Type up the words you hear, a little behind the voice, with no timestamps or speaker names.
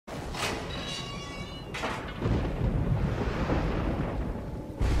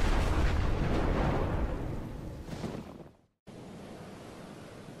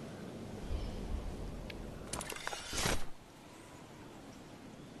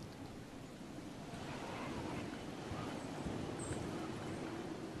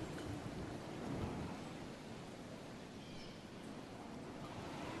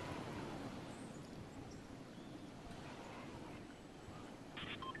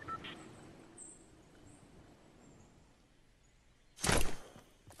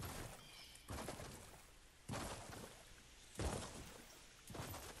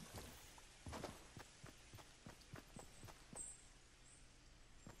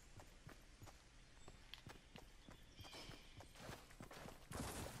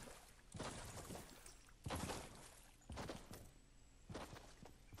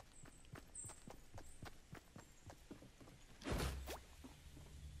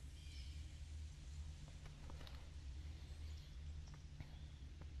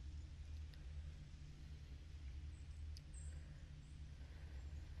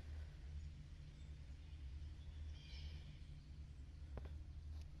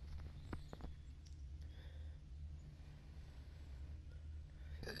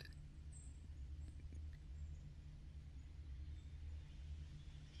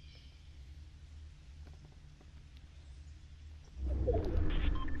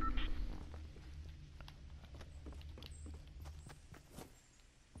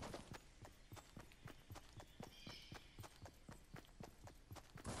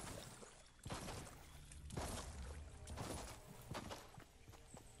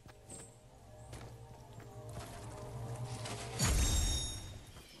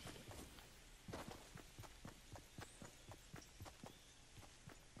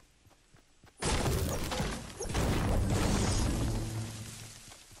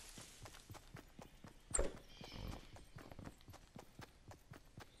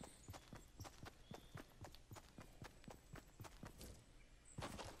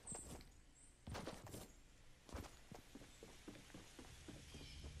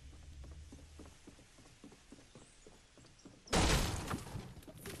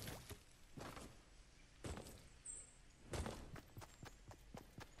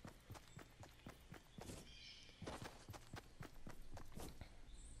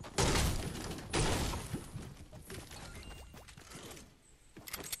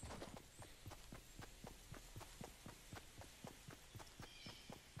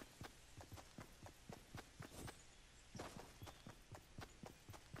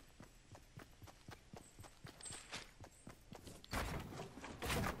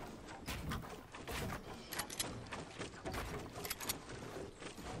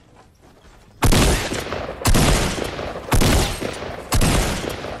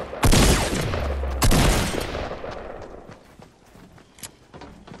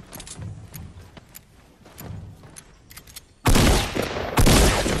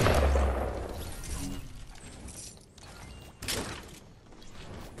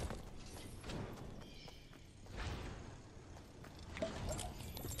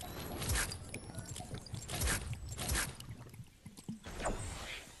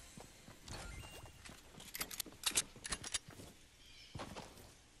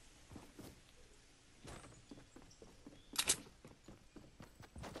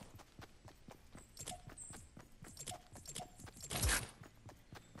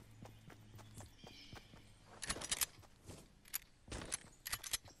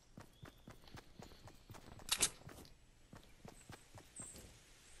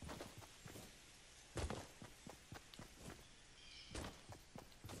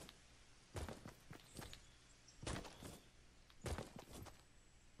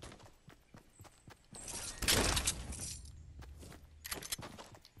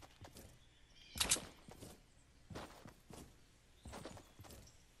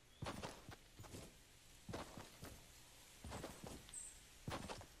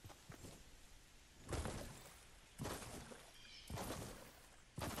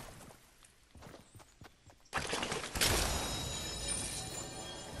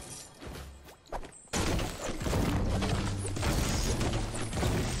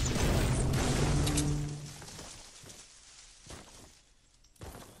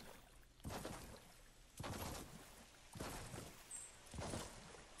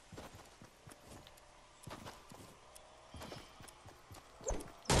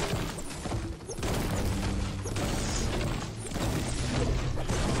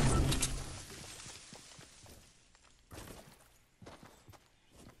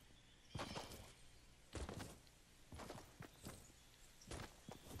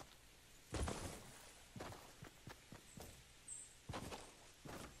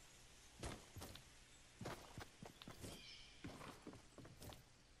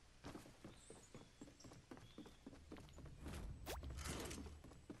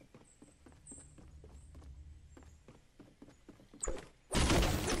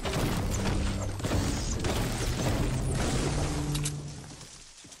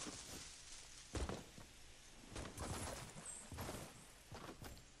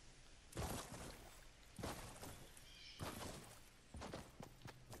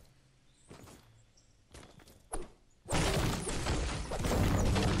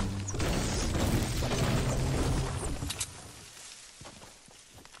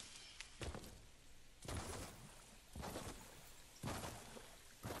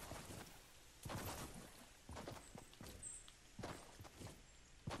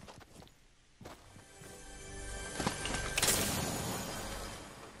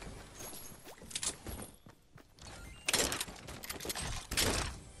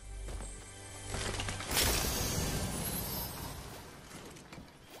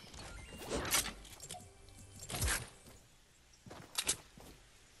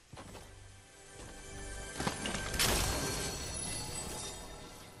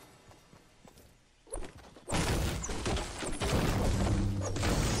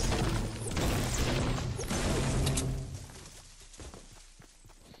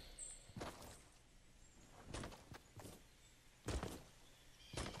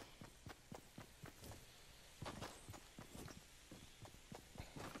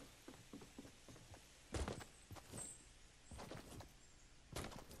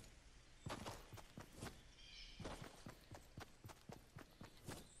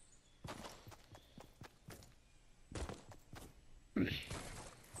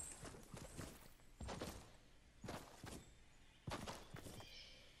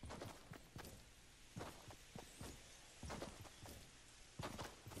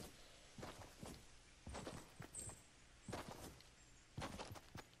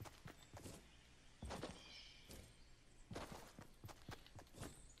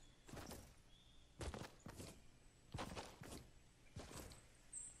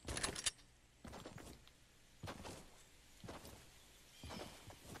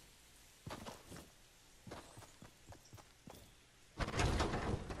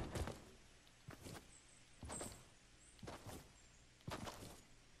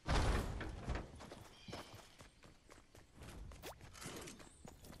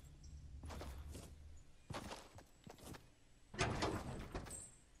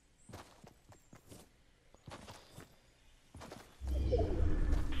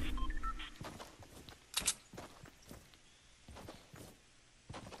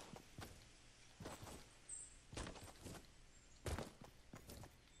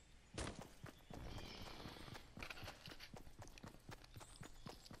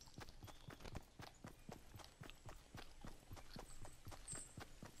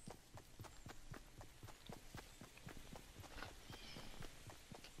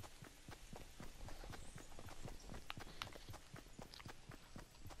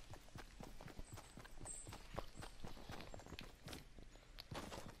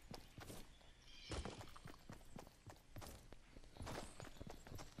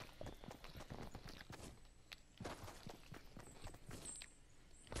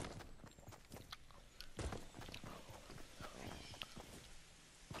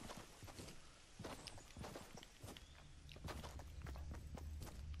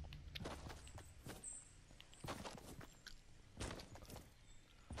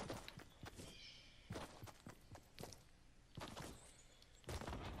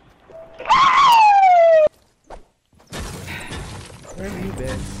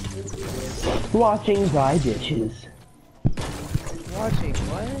Watching dry dishes. Watching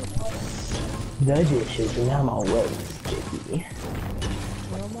what? The dishes, and I'm always sticky.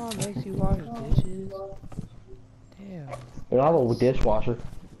 Your mom makes you wash dishes? Damn. You know, I have a dishwasher.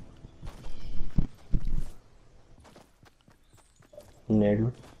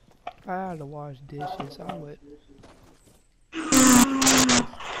 Nigga. If I had to wash dishes, I would.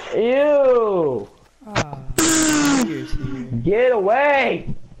 Ew! Ah, Tiger's here. Get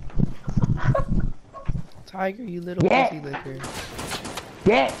away! Tiger, you little pussy licker.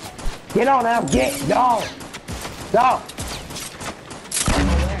 Get on now, dog! Dog!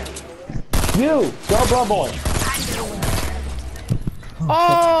 You! Go, bro, boy!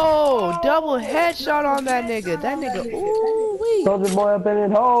 Oh! Double headshot on that nigga. That nigga, ooh wee. Soldier boy up in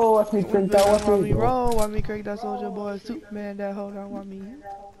it, ho! Watch me crank that, watch Want me me roll, want me crank that soldier boy. Superman, that hoe, don't want me.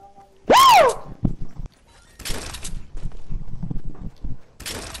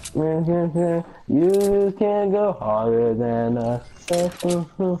 You can't go harder than us.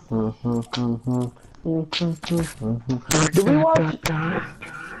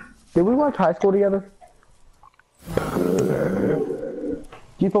 Did we watch high school together?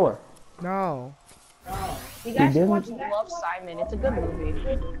 G4. No. You guys should watch Love, Simon. It's a good movie.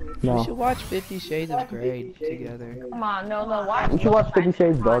 No. We should watch 50 Shades of Grey together. Come on, no, watch. We should watch 50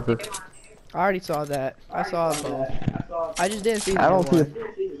 Shades Darker. I already saw that. I saw both. I just didn't see the I new don't see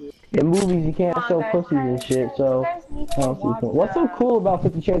one. in movies you can't show pussies and shit, so I don't see porn. What's so cool about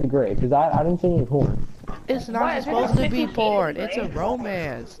 50 Shades of Grey? Because I didn't see any porn. It's not supposed to be porn. It's a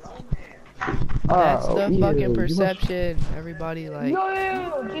romance. That's the fucking perception. Everybody like. No,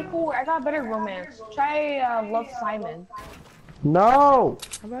 G4, I got better romance. Try Love, Simon. No!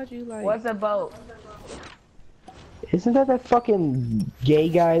 How about you like? What's a boat? Isn't that fucking gay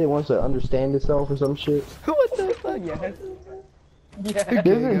guy that wants to understand himself or some shit? What the fuck? Yes. This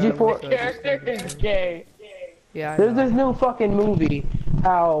is G4. Character is gay. Yeah, I There's know. this new fucking movie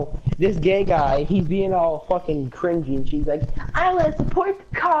how this gay guy, he's being all fucking cringy and she's like, I want to support the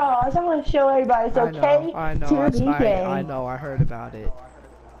cause, I want to show everybody it's okay I know, to be gay. I know, I heard about it.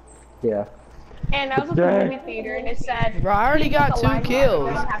 Yeah. And I was at the movie theater and it said, Bro, I already got 2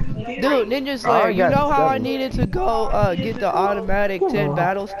 kills. Dude, Ninja Slayer, you know how I needed to go get the automatic 10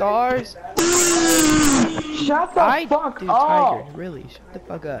 battle stars? Shut the fuck Dude, up! Tiger, really, shut the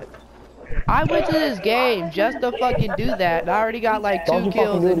fuck up. I went to this game just to fucking do that, and I already got like 2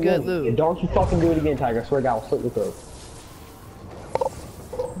 kills and good loot. Don't you fucking do it again, Tiger. I swear to God, I'll slit your throat.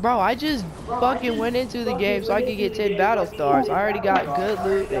 Bro, I just fucking went into the game so I could get 10 battle stars. I already got good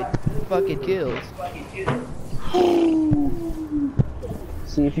loot and fucking kills.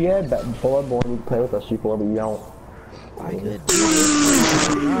 See, if you had Bloodborne, you could play with us, G4, but you don't. I could do this.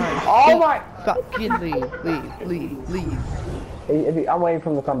 Oh my! Fucking leave. I'm waiting for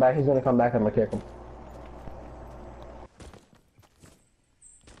him to come back. He's gonna come back. I'm gonna kick him.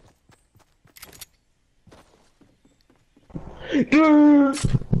 Dude!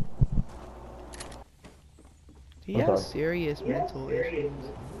 He has serious mental issues.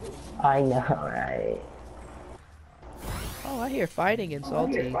 I know, right? Oh, I hear fighting and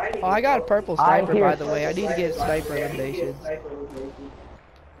salty. Oh, I got a purple sniper, by the way. I need to get sniper recommendations.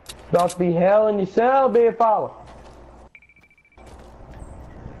 About to be hell in your cell, be a follower.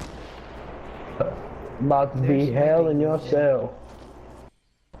 About to be hell in your cell.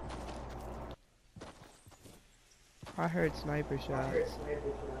 I heard sniper shots.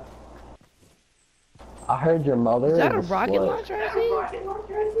 I heard your mother. Is that a rocket launcher I see?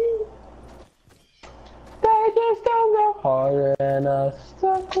 They just don't go harder than us.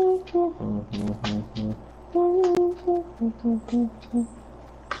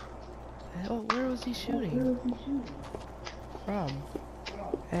 Oh, where was he shooting? From?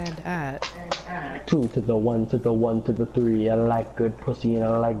 And at? 2 to the 1 to the 1 to the 3. I like good pussy and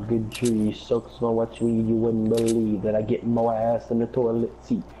I like good trees. So much weed you wouldn't believe that I get more ass than the toilet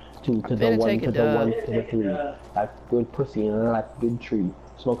seat. 2 to the 1 to the 1 to the 3. I like good pussy and I like good tree.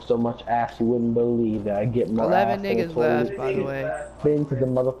 Smoke so much ass you wouldn't believe that I get more 11 ass than niggas the toilet left, by the way. Been to the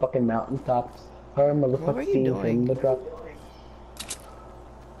motherfucking mountaintops. Her motherfucking scene from the drop.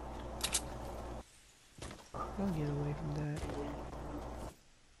 I'll get away from that.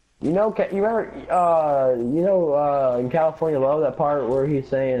 You know, you remember, in California Love, that part where he's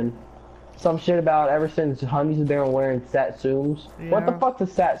saying some shit about ever since Honeys has been wearing Satsumes? Yeah. What the fuck's a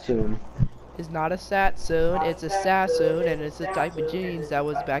Satsum? It's not a Satsoon, it's a Sassoon, and it's a type of jeans that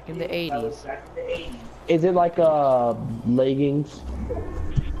was back in the 80s. Is it like, leggings?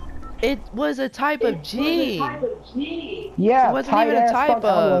 It was a type of jean. Yeah, It wasn't even a type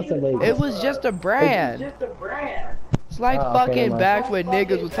of. It was just a brand. It's like fucking back when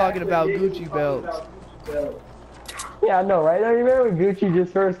niggas was talking about Gucci belts. Yeah, I know, right? I remember when Gucci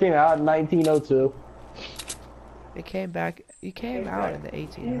just first came out in 1902. It came back. It came out in the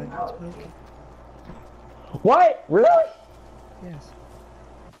 1800s. But okay. What? Really? Yes.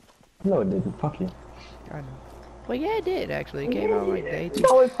 No, it didn't. Fuck you. I know. Well, yeah, it did actually. It came out like the 1800s.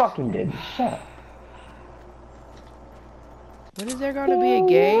 No, it fucking didn't. Shut up. When is there gonna be a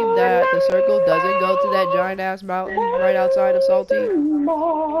game that the circle doesn't go to that giant ass mountain right outside of Salty? When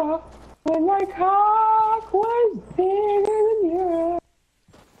my cock was bigger than yours.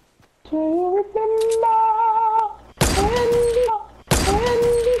 Do you remember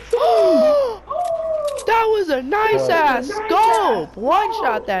That was a nice ass scope! One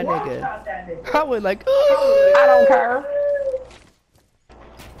shot that nigga. I went like, I don't care.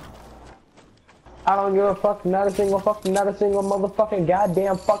 I don't give a fuck, not a single motherfucking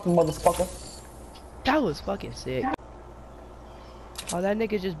goddamn fucking motherfucker. that was fucking sick. Oh, that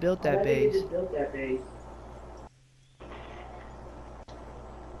nigga just built that base.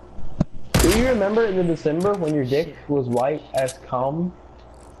 Do you remember in the December when your dick was white as cum?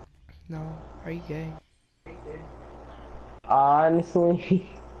 No, are you gay? Honestly,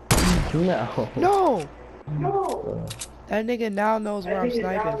 no. No! That nigga now knows where I'm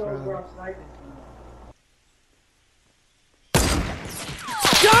sniping from.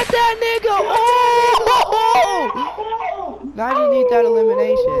 Got that nigga! Oh! Now you need that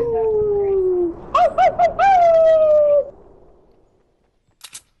elimination.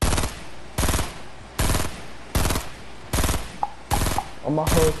 On my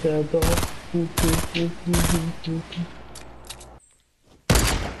hotel door.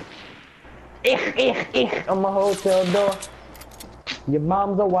 Ich, on my hotel door. Your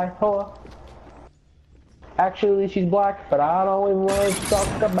mom's a white whore. Actually, she's black, but I don't even want to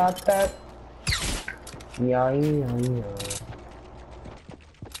talk about that. Yeah.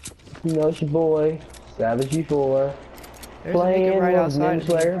 You know it's your boy, SHAREfactory, playing right with outside Ninja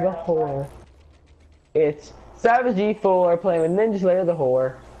Slayer the whore. It's SHAREfactory playing with Ninja Slayer the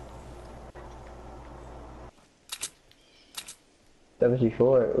whore.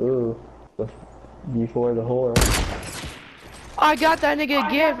 SHAREfactory, ooh, with G4 the whore. I got that nigga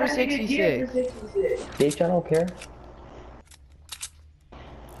again for 66. Bitch, I don't care.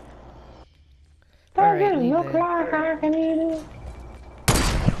 Alright, look like I can eat it.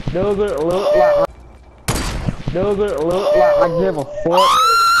 Does it look like I give a fuck?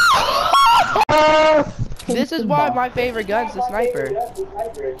 This is why my favorite gun's the sniper.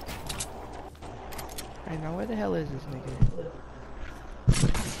 I know, where the hell is this nigga?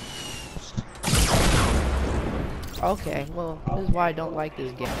 Okay, well, this is why I don't like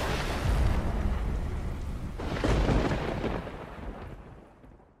this game.